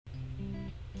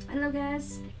Hello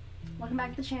guys, welcome back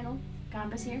to the channel.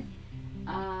 Gombers here.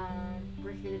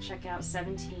 We're here to check out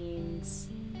 17's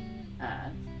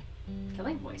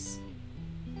Killing Voice.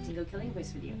 Dingo Killing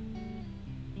Voice video.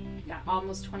 Got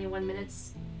almost 21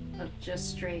 minutes of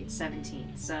just straight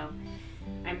 17. So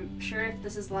I'm sure if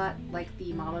this is a lot like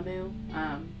the Mamamoo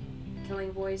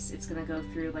Killing Voice, it's gonna go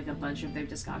through like a bunch of their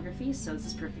discography. So this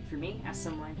is perfect for me as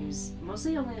someone who's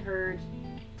mostly only heard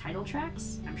title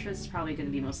tracks. I'm sure this is probably going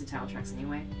to be mostly title tracks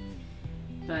anyway,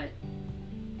 but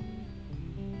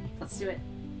let's do it.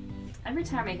 Every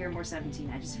time I hear more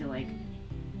 17, I just feel like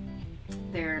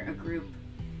they're a group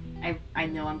I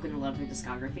know I'm going to love their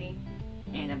discography,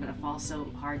 and I'm going to fall so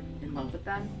hard in love with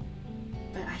them,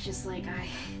 but I just like, I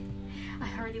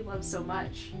already love so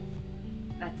much.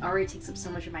 That already takes up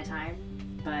so much of my time,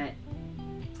 but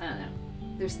I don't know.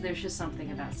 There's just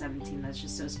something about 17 that's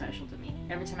just so special to me.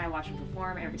 Every time I watch them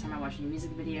perform, every time I watch a new music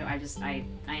video, I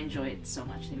enjoy it so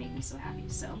much. They make me so happy.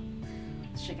 So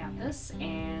let's check out this,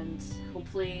 and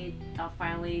hopefully I'll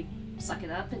finally suck it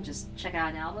up and just check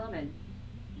out an album, and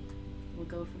we'll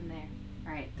go from there.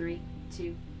 All right, 3,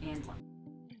 2, and 1.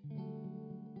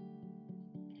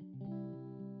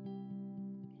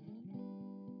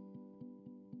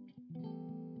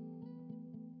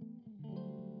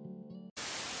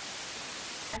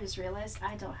 I just realized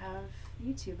I don't have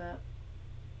YouTube up.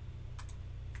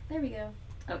 There we go.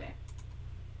 Okay.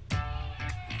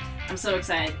 I'm so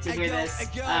excited to hear this.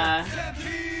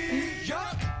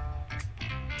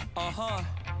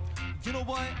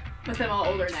 With them all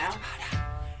older now.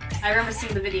 I remember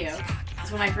seeing the video.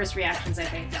 It's one of my first reactions, I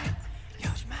think.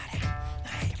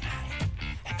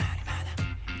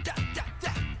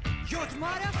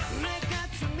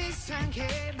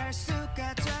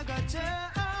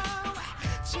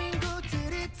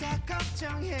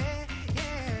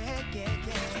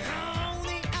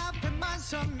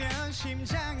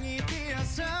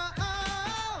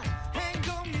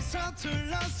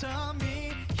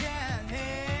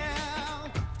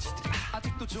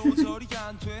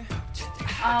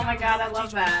 Oh my god, I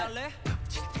love that.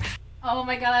 Oh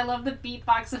my god, I love the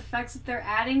beatbox effects that they're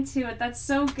adding to it. That's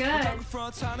so good. I don't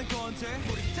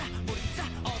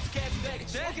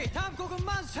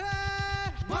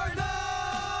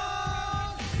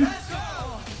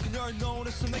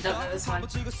know this one.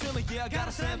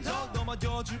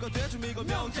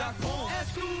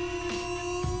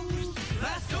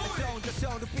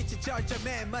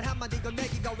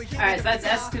 Alright, so that's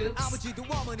S-Scoops.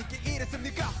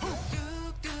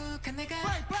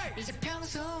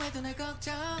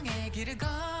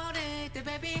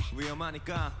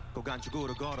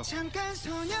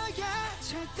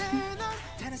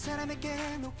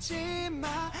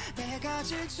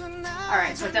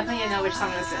 Alright, so definitely I know which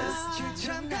song this is.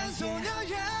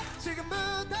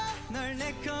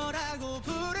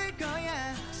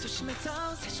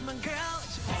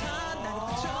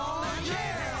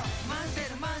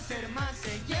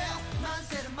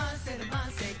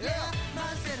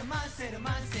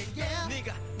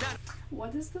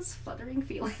 What is this fluttering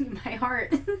feeling in my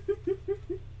heart?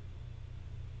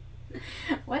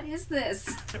 What is this?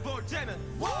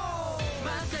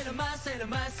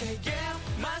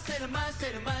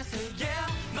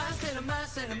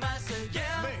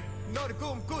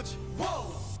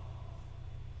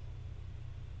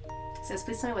 Says,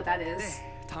 please tell me what that is.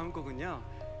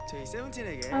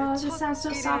 Oh, this sounds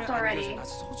so soft already.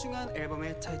 소중한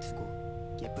앨범의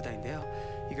타이틀곡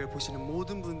예쁘다인데요. 이걸 보시는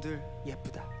모든 분들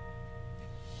예쁘다.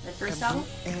 The first album?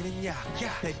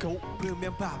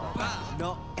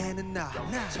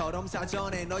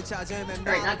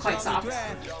 Alright, not quite soft.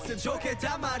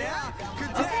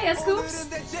 Okay, S-Scoops.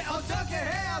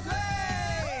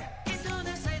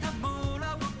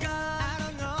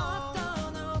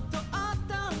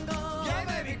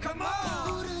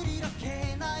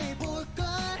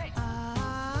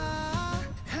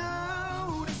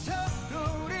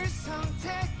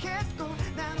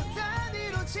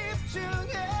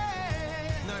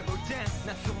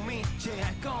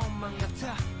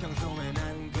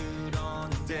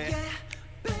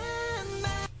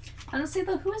 Honestly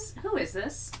though, who is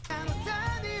this?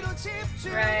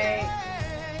 Right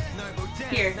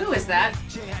here, who is that?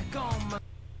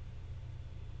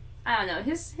 I don't know,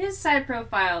 his side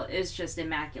profile is just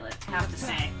immaculate, I have to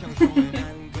say.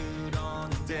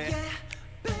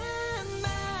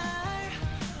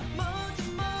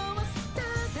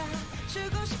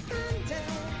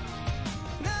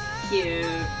 Cute.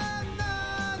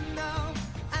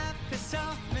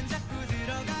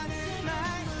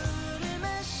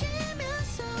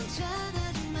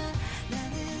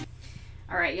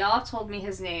 All right, y'all have told me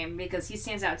his name because he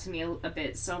stands out to me a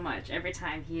bit so much every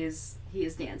time he is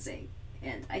dancing,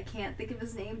 and I can't think of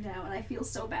his name now, and I feel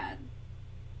so bad.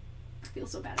 I feel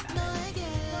so bad about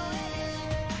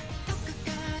it.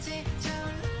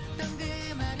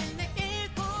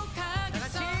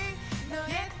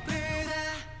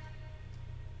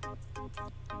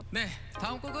 네,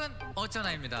 다음 곡은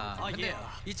어쩌나입니다. 근데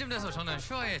이쯤 돼서 저는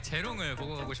슈아의 재롱을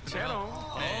보고 가고 싶은데요.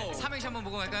 재롱? 네, 삼행시 한번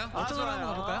보고 갈까요? 어쩌나 한번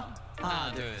가볼까요?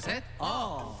 하나, 둘, 셋.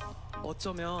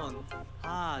 어쩌면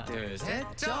하나, 둘, 셋,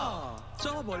 저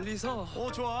멀리서.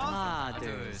 좋아. 하나,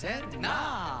 둘, 셋,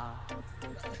 나.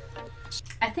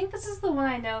 I think this is the one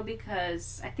I know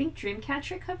because I think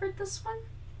Dreamcatcher covered this one.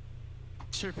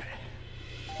 실패.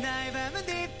 나의 밤은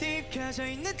딥딥 켜져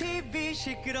있는 TV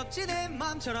시끄럽지 내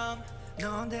맘처럼.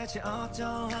 넌 대체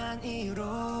어떠한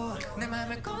이유로 내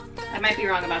맘을 꽂다. I might be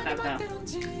wrong about that though.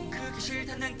 그게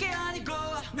싫다는 게 아니고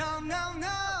No no no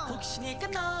혹시니까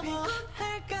너무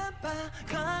할까봐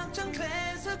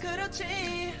걱정돼서 그렇지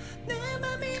내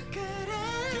맘이 그래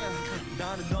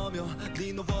나는 너며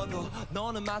네 너보도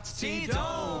너는 마치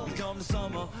지도 믿없는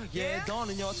summer Yeah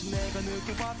너는 여친 내가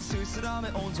느껴봤던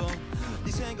쓸쓸함의 온전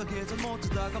네 생각에 잠 못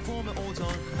자다가 보면 오전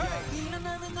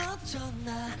일어나면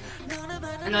어쩌나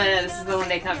I know that this is the one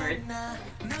they covered.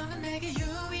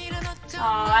 Oh,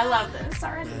 I love this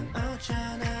already.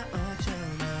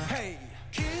 Hey.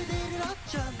 그대를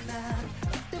어쩌나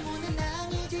때문에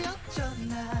난 이제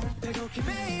어쩌나 배고픈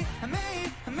매일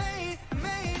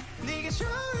네가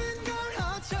좋은 걸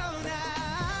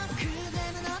어쩌나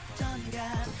그대는 어떤가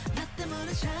나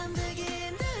때문에 잠들기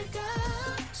힘들까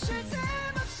쉴 틈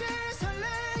없이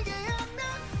설레게 하면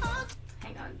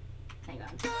Hang on.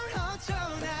 걸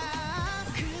어쩌나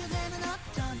그대는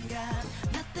어떤가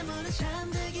나 때문에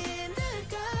잠들기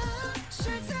힘들까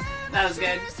쉴 틈 That was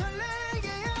good. 없이 설레게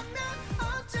하면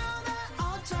어쩌나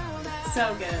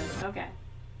So good. Okay.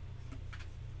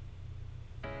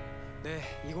 네,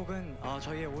 이 곡은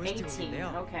저희의 OST 18, 곡인데요.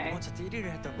 okay. 이번 차트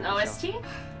 1위를 했던 곡이죠. OST?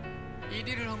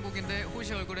 1위를 한 곡인데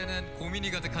호시 얼굴에는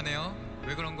고민이 가득하네요.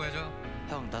 왜 그런 거죠?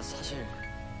 형, 나 사실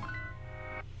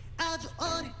아주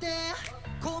어릴 때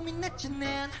고민했지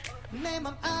내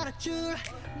맘 알아줄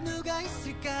누가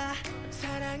있을까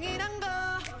사랑이란 거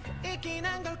있긴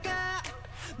한 걸까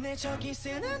내 저기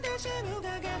쓰는 대체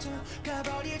누가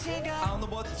가져가버릴 생각 I don't know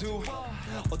what to do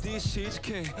어디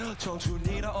시작해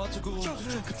청춘이라 어쩌고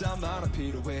그딴 말 안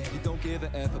필요해 You don't give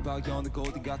a F about 여느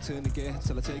고딩 같은 게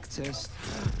Till I take a test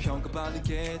평가받는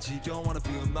게 지겨워 wanna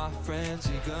be with my friend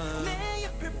지금 내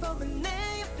옆을 보면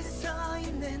내 옆에 서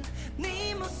있는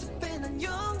네 모습에 난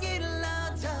용기를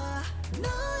얻어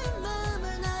너의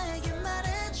마음을 나에게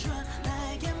말해줘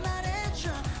나에게 말해줘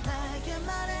나에게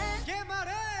말해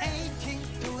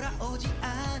돌아오지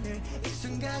않을 이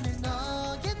순간을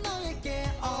너에게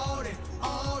오래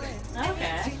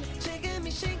Okay. 지금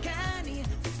이 시간이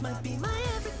This might be my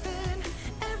everything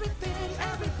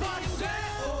everybody say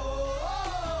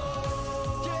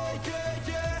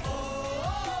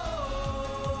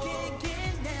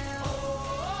yeah now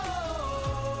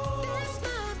This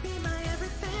might be my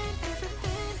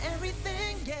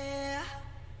everything yeah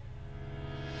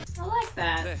I like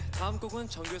that. 네, 다음 곡은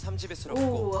정규 3집에 Ooh,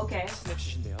 수록곡 okay.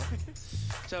 스냅슛인데요.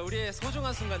 자, 우리의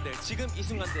소중한 순간들, 지금 이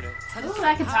순간들을 사진 Ooh, 속에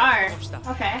that guitar. 봅시다.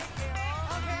 Okay.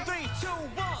 3, 2, 1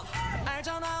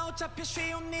 알잖아 어차피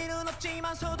쉬운 일은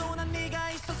없지만서도 난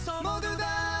네가 있었어 모두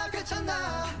다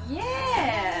괜찮아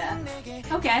Yeah. 내게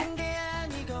Okay. 한 게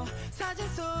아니고 사진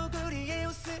속 우리의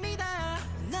웃음이다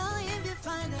너의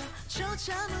뷰파이너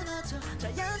조차 무너져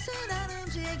자연스러운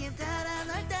움직임 따라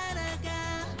널 따라가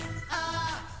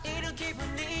아 이런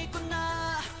기분이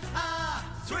있구나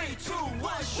아 3, 2, 1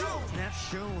 shoot Snap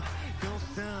shoot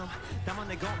웃음 담아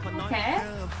내 것만 너의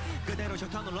웃음 그대로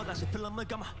셔터 눌러 다시 필름을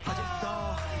감아 화질도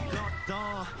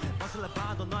너도 벗을래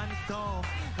봐도 너의 미소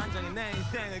한 장의 내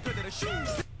인생을 그대로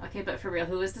shoot Okay, but for real,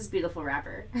 who is this beautiful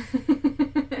rapper?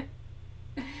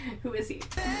 Who is he?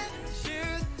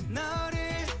 Snapshot 너를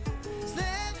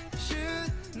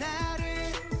Snapshot 나를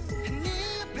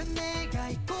네 옆에 내가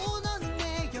있고 너는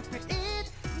내 옆에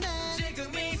있네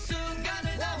지금 이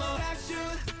순간을 담아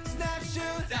Snapshot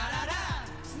Snapshot 따라라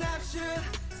Snapshot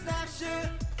Snapshot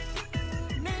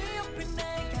내 옆에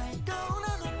내가 있고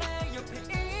너는 내 옆에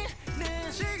있네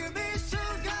지금 이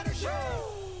순간을 shoot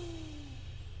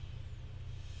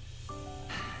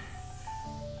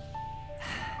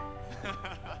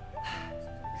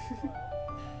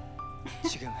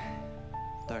지금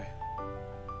널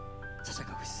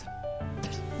찾아가고 있어.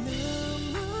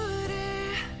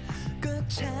 눈물을 꼭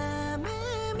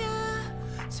참으며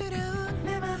두려운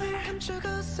내 맘을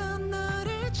감추고서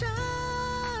너를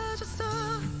찾았어.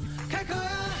 갈 거야.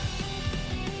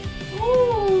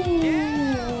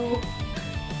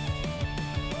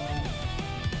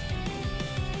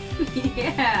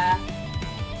 Yeah.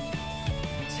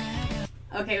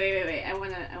 Okay, wait. I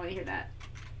wanna hear that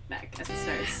back as it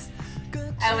starts.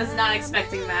 I was not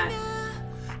expecting that.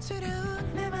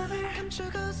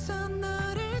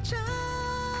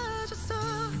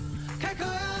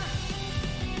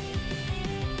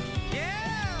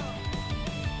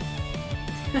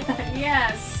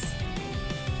 Yes.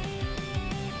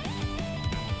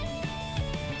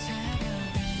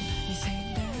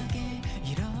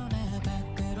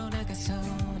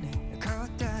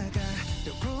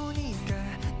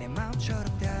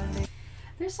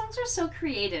 Their songs are so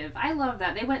creative. I love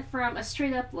that. They went from a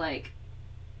straight up like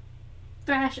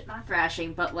not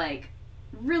thrashing, but like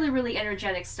really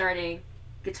energetic starting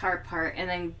guitar part and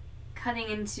then cutting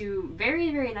into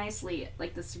very nicely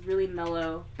like this really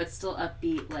mellow but still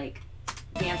upbeat like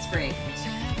dance break.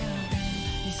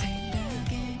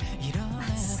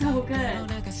 That's so good.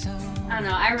 I don't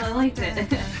know, I really liked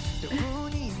it.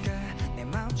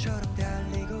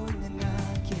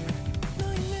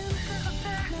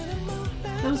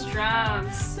 Those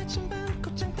drums.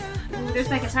 Ooh, there's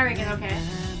that guitar again, okay.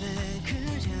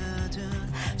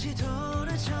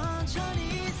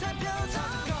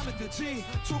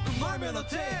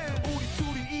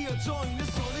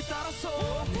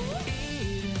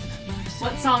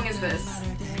 What song is this?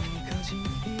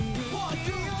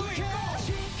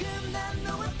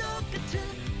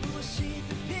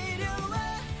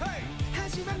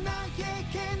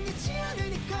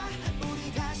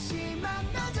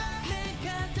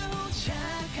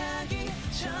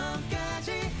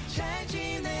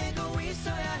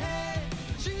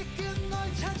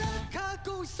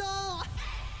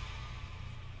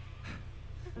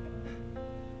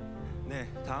 네,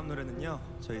 다음 노래는요.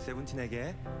 저희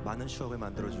세븐틴에게 많은 추억을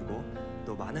만들어주고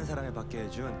또 많은 사랑을 받게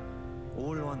해준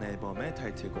All One 앨범의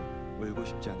타이틀곡 울고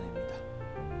싶지 않아입니다.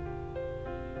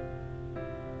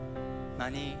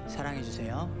 많이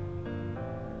사랑해주세요.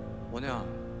 원우야,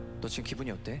 너 지금 기분이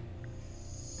어때?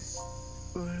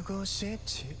 울고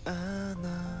싶지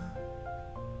않아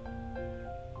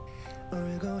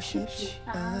울고 싶지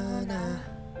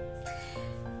않아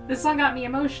This song got me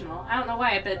emotional. I don't know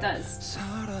why, but it does.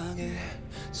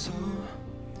 사랑해서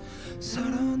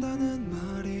사랑한다는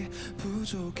말이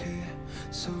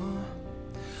부족해서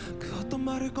그 어떤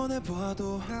말을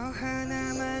꺼내봐도 너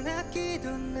하나만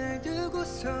아끼던 날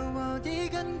두고서 어디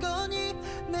간 거니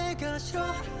내가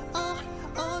싫어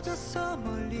어져서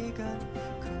멀리 간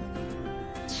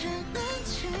거니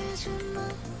장난치지마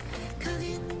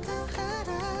거기 있는 거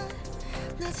알아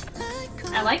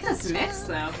I like this mix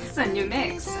though. This is a new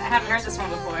mix. I haven't heard this one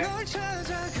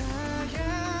before.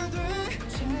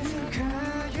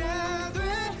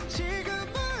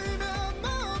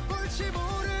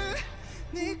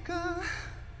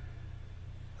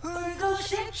 울고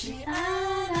싶지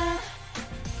않아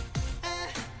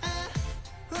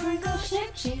울고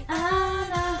싶지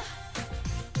않아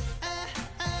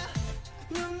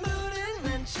눈물은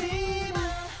많지만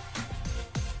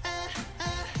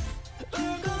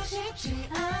울고 싶지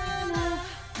않아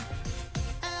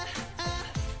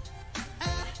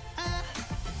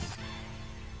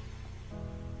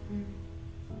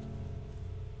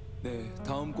네,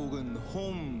 다음 곡은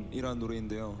Home이라는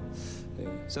노래인데요.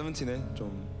 네, 세븐틴의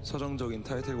좀 서정적인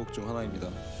타이틀곡 중 하나입니다.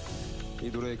 이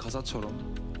노래의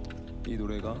가사처럼 이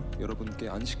노래가 여러분께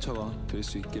안식처가 될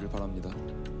수 있기를 바랍니다.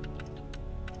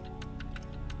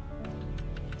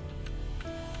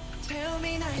 Tell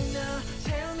me now,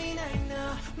 tell me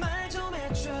now 말 좀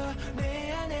해줘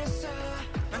내 안에서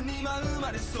난 네 마음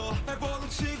안에서 발버둥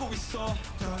치고 있어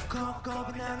더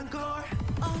겁이 나는 걸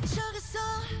어쩌겠어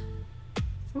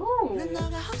Ooh. 난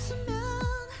너가 없으면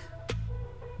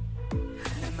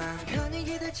내 마음 편히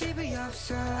기댈 집이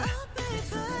없어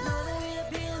너를 위해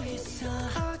비어 있어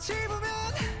어찌 보면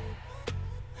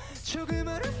조금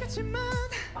어렵겠지만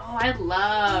Oh, I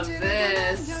love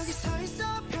this. 여기 서 있어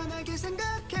편하게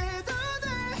생각해도 돼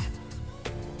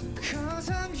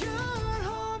Cause I'm your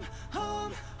home,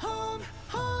 home, home,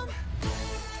 home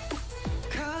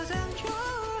Cause I'm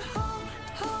your home,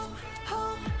 home,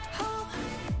 home, home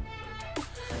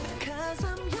Cause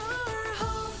I'm your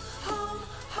home, home,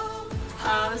 home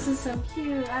Oh, this is so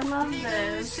cute. I love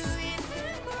this.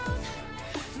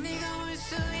 네가 올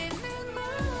수 있는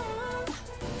곳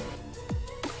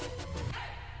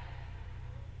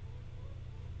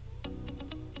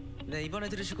네, 이번에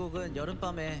들으실 곡은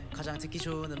여름밤에 가장 듣기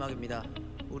좋은 음악입니다.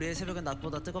 우리의 새벽은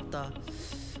낮보다 뜨겁다.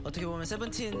 어떻게 보면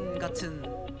세븐틴 같은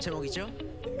제목이죠?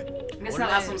 I guess the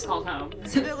last one's called Home.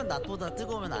 새벽은 낮보다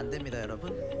뜨거우면 안 됩니다,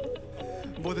 여러분.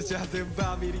 모두 잠든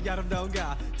밤 이리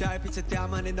아름다운가 달빛에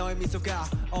담아낸 너의 미소가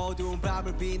어두운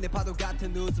밤을 빛내 파도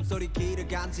같은 웃음소리 길을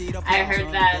간지러 I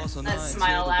heard that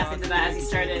smile laugh into that as he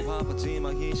started.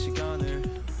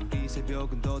 이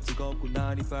새벽은 더 뜨겁고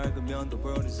날이 밝으면 the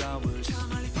world is ours. 저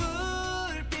멀리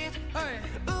불빛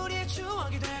우리의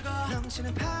추억이 되고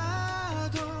넘치는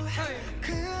파도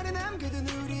그 안에 남겨둔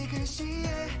우리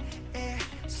글씨에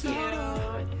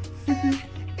서로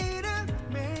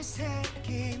이름을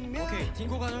새기며 오케이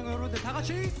딩고 가정으로 다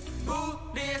같이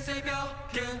우리의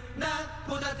새벽은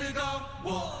낮보다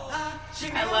뜨거워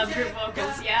I love your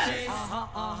vocals, yes.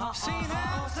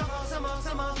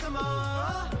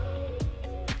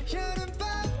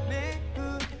 여름밤에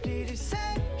우리를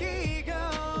새기고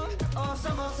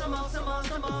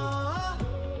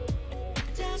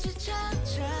다시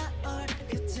찾아올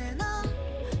그때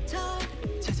넌더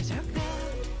찾아줄까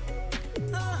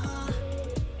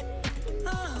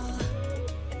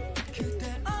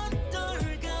그때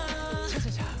어떨까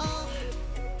찾아줘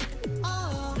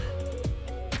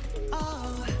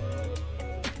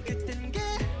그땐 그때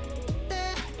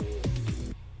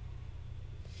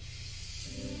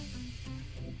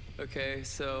Okay,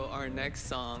 so our next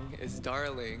song is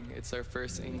Darling. It's our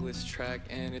first English track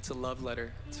and it's a love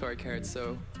letter to our carrots.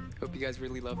 So hope you guys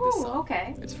really love this Ooh, song.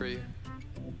 okay. It's for you.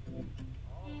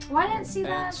 Why didn't see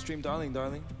And that? stream Darling,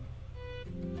 Darling.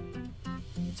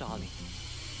 Darling.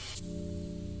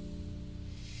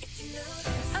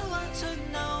 I want to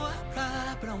know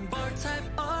what but on board type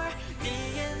or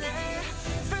DNA.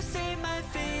 First say my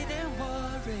fate and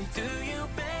worry. Do you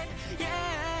bet?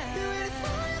 Yeah. You wait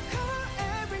for your call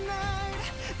every night,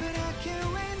 but I can't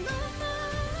wait no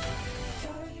more.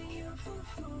 Darling, you,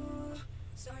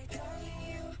 sorry, darling,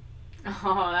 you.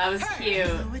 Oh, that was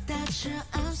cute. Without you,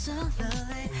 I'm so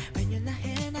lonely. When you're not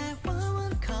here,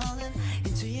 911 calling.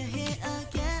 Into your head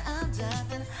again, I'm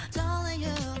diving. Darling,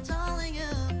 you,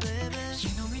 baby. You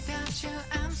know without you,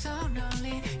 I'm so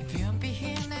lonely. If you don't be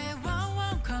here,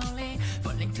 911 calling.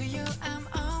 Falling to you, I'm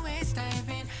always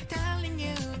diving. Darling,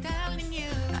 you, darling, you.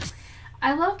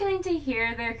 I love getting to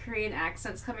hear their Korean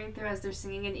accents coming through as they're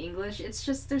singing in English. It's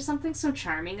just, there's something so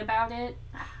charming about it.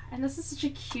 And this is such a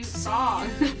cute song.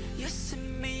 You see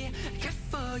me, I care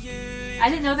for you. I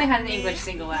didn't know they had an English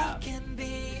single out. Can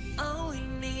be all we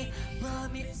need.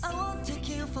 Love me, I won't take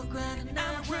you for granted.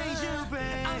 I'ma treat you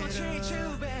better. I'ma treat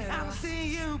you better. I'ma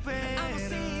see you better. I'ma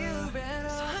see you better.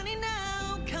 So honey,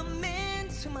 now come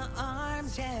into my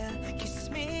arms, yeah. Kiss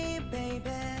me,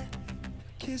 baby.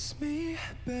 Kiss me,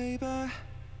 baby.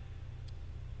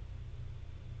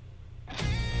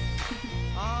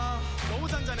 아, 너무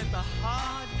잔잔했다.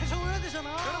 아, 다시 올려야 되잖아.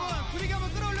 여러분, 분위기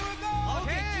한번 끌어올려 볼까?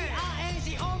 오케이.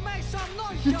 G-I-N-G, oh, make some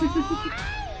noise.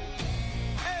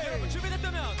 여러분,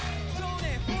 준비됐다면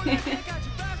손에 볼날 때까지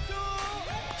박수.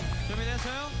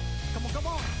 준비됐어요? Come on, come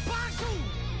on. 박수.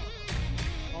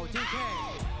 오, DK.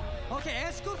 오케이,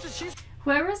 에스쿱스 시.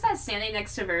 Whoever's that standing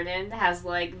next to Vernon has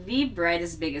like the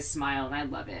brightest, biggest smile, and I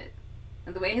love it.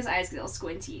 And the way his eyes get all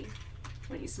squinty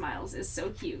when he smiles is so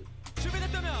cute.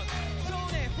 준비됐다면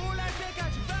손에 볼날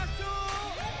때까지 박수.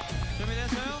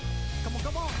 준비됐어요? Come on,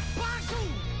 come on. 박수.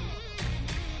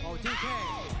 오, DK.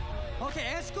 오케이,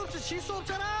 에스쿱스 실수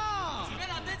없잖아. 주면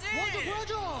안 되지. 먼저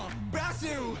보여줘.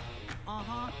 박수.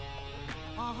 아하.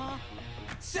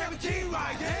 17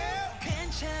 right here.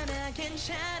 괜찮아,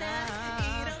 괜찮아.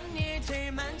 이런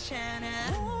일들 많잖아.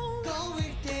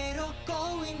 꼬일 대로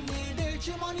꼬인 일들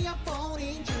주머니에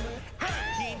폰인 줄.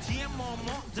 긴지에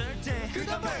뭐들 때.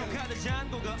 그다음에 카드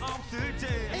잔고가 없을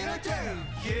때. 이럴 때.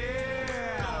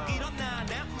 Yeah. 꼭 일어나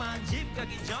나만 집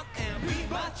가기 전에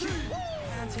비바치.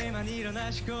 한테만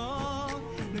일어나시고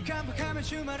눈 깜빡하면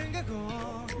주말은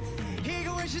가고.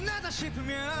 이거 왜 신나다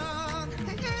싶으면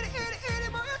이리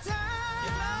모여다.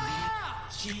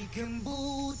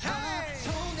 지금부터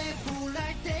손에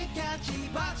불날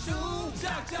때까지 박수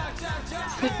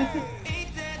짝짝짝짝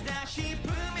이때다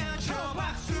싶으면 저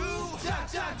박수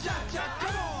짝짝짝짝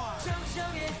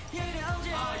정성의 예를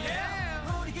언제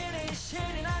우리끼리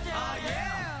신이 나자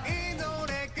이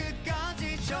노래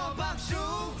끝까지 저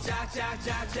박수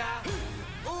짝짝짝짝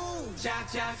우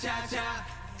짝짝짝짝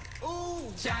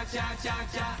우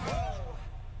짝짝짝짝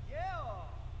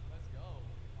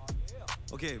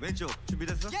오케이 왼쪽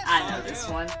준비됐어? I know this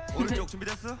one. 오른쪽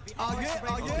준비됐어?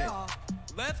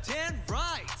 Left and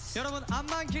right. 여러분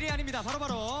앞만길이 아닙니다.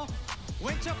 바로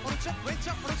왼쪽 오른쪽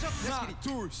왼쪽 오른쪽. 하나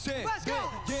둘셋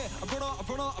넷 I'm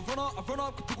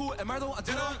runner 누구의 말도 안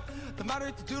되나 내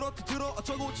말을 들어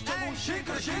어쩌고 저쩌고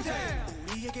실컷 실세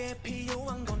우리에게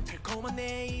필요한 건 달콤한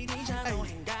내일이잖아.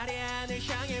 행가리 안을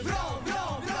향해 roll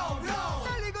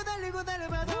달리고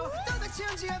달려봐도 도대체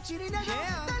언제 앞질이 나고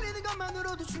달리는 것만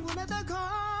것만으로도 충분하다고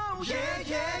Yeah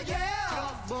yeah yeah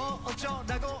그럼 뭐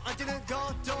어쩌라고 안 뛰는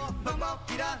것도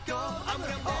방법이라고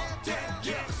아무렴 돼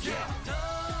Yeah yeah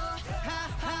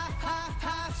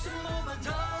하하하하 숨만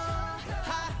더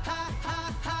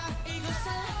하하하하 이곳에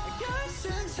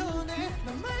결승선에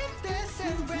넘을 때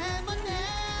Remember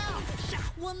now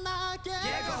원하게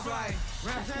Yeah goes right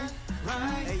Raps and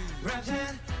right Raps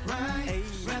and right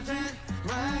Raps and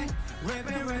right Rap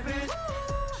it rap it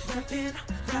Left and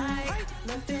right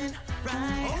Left and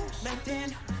right Left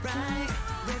and right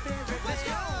Rap it rap it Let's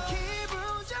go 기분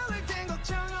좋을 땐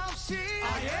걱정 없이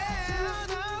Oh yeah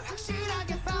더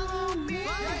확실하게 follow me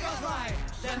Yeah goes right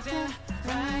Left and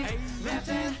right Left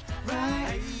and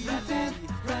right Left and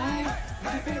right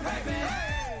Rap it rap it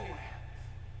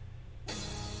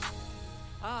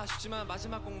아, 아쉽지만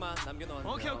마지막 곡만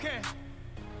남겨놓았네요. 오케이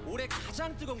올해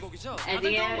가장 뜨거운 곡이죠. And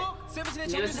yet, 세븐틴의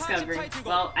newest 정규 4집 discovery. 타이틀곡.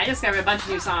 Well, I discovered a bunch of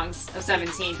new songs of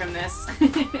 17 from this.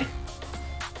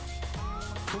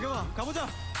 도경아 가보자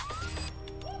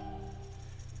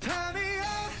밤이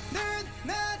오는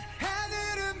낮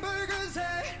하늘은 붉은색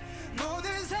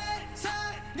모든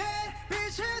세상에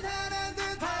빛을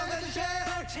하나는 파란색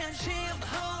벅찬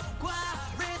심호흡과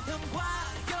리듬과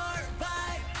your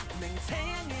vibe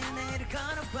맹세하게 내를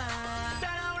걸어봐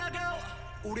따라오라고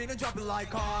우리는 dropping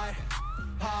like hard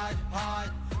hard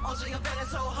hard 어제가 feeling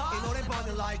so hard 이 노래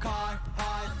burning like hard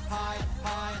hard hard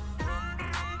hard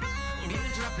우리는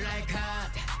dropping like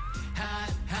hot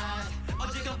hot hot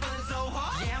어제가 feeling so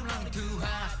hard yeah I'm running too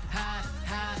hot hot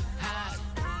hot hot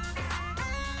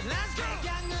Let's get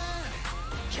양을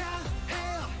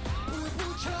향해 불을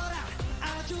붙여라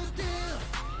아주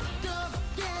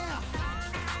뜨겁게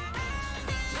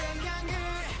태양을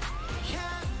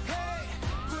향해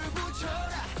불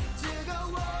붙여라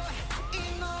뜨거워 이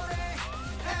노래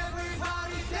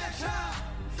Everybody dance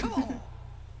Come on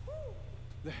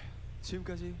네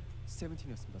지금까지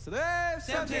세븐틴이었습니다. 네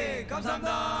세븐틴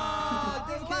감사합니다.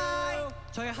 Thank you.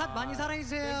 저희 핫 많이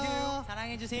사랑해주세요.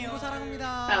 사랑해주세요. 그리고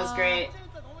사랑합니다. That was great.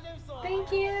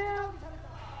 Thank you.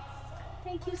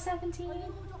 Thank you, 17.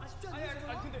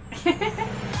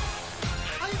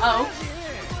 Oh.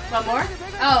 One more?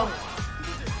 Oh.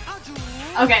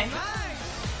 Okay.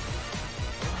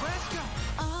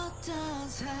 어떤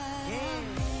사람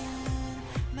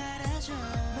말해줘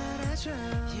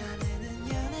연애는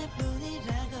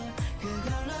연애뿐이라고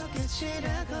그걸로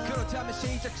끝이라고 그렇다면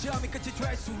시작점이 끝이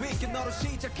될 수 있게 너로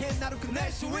시작해 나로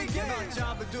끝낼 수 있게 넌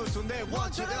잡은 두 손에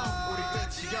원처럼 우리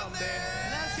끝이 없네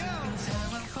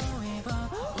상황 forever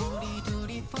우리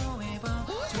둘이 forever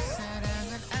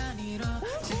첫사랑은 아니로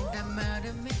진단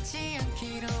말은 믿지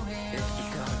않기로 해요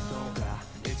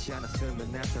잃지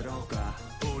않았으면 난 서로가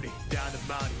우리라는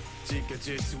말이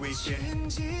지켜질 수 있게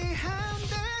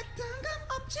진지한데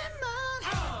뜬금없지만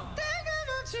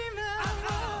뜬금없지만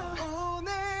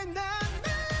오늘 난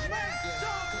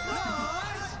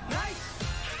Nice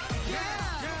Yeah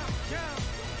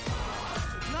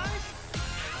Nice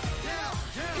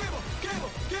Yeah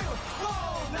Give up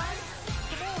Oh nice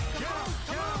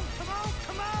Come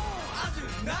on 아주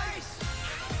nice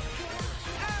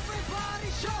Everybody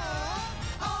show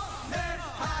오늘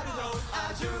하루도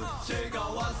아주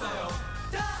즐거웠어요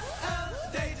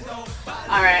다음 데이트도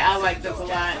Alright, I like this a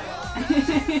lot.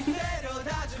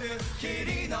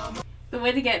 The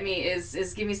way to get me is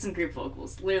give me some group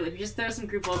vocals. Literally, if you just throw some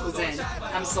group vocals in,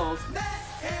 I'm sold.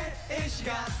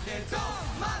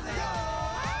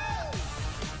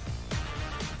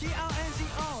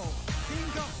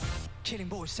 Dingo Killing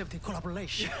Voice 17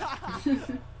 collaboration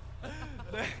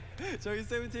네, 저희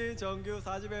세븐틴 정규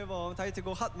 4집 앨범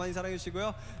타이틀곡 핫 많이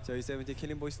사랑해주시고요. 저희 세븐틴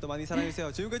킬링 보이스도 많이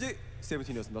사랑해주세요. 지금까지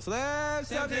세븐틴이었습니다. 네,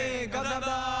 세븐틴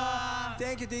감사합니다.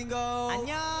 Thank you, Dingo.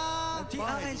 안녕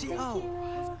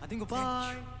D-I-N-G-O Dingo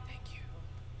bye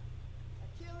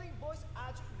Killing Voice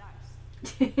아주 nice.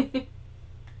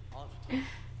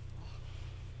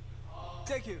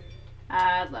 Thank you.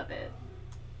 I love it.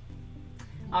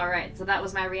 Alright, so that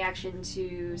was my reaction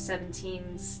to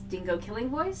 17's Dingo Killing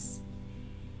Voice.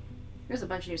 There's a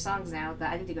bunch of new songs now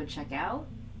that I need to go check out.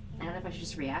 I don't know if I should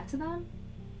just react to them.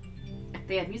 If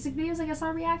they have music videos, I guess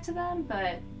I'll react to them,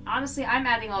 but honestly, I'm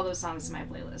adding all those songs to my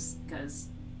playlist, because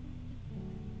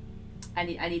I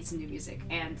need some new music,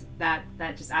 and that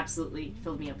just absolutely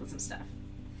filled me up with some stuff.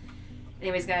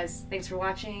 Anyways, guys, thanks for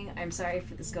watching. I'm sorry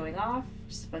for this going off.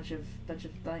 Just a bunch of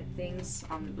things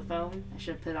on the phone. I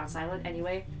should have put it on silent.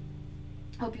 Anyway,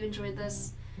 hope you enjoyed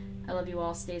this. I love you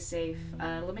all. Stay safe.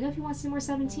 Let me know if you want to see more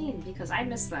 17, because I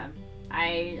miss them.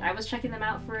 I was checking them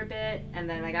out for a bit, and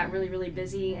then I got really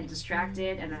busy and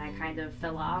distracted, and then I kind of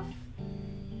fell off.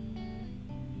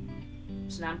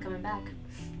 So now I'm coming back.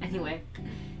 Anyway,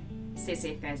 Stay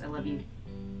safe, guys. I love you.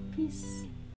 Peace.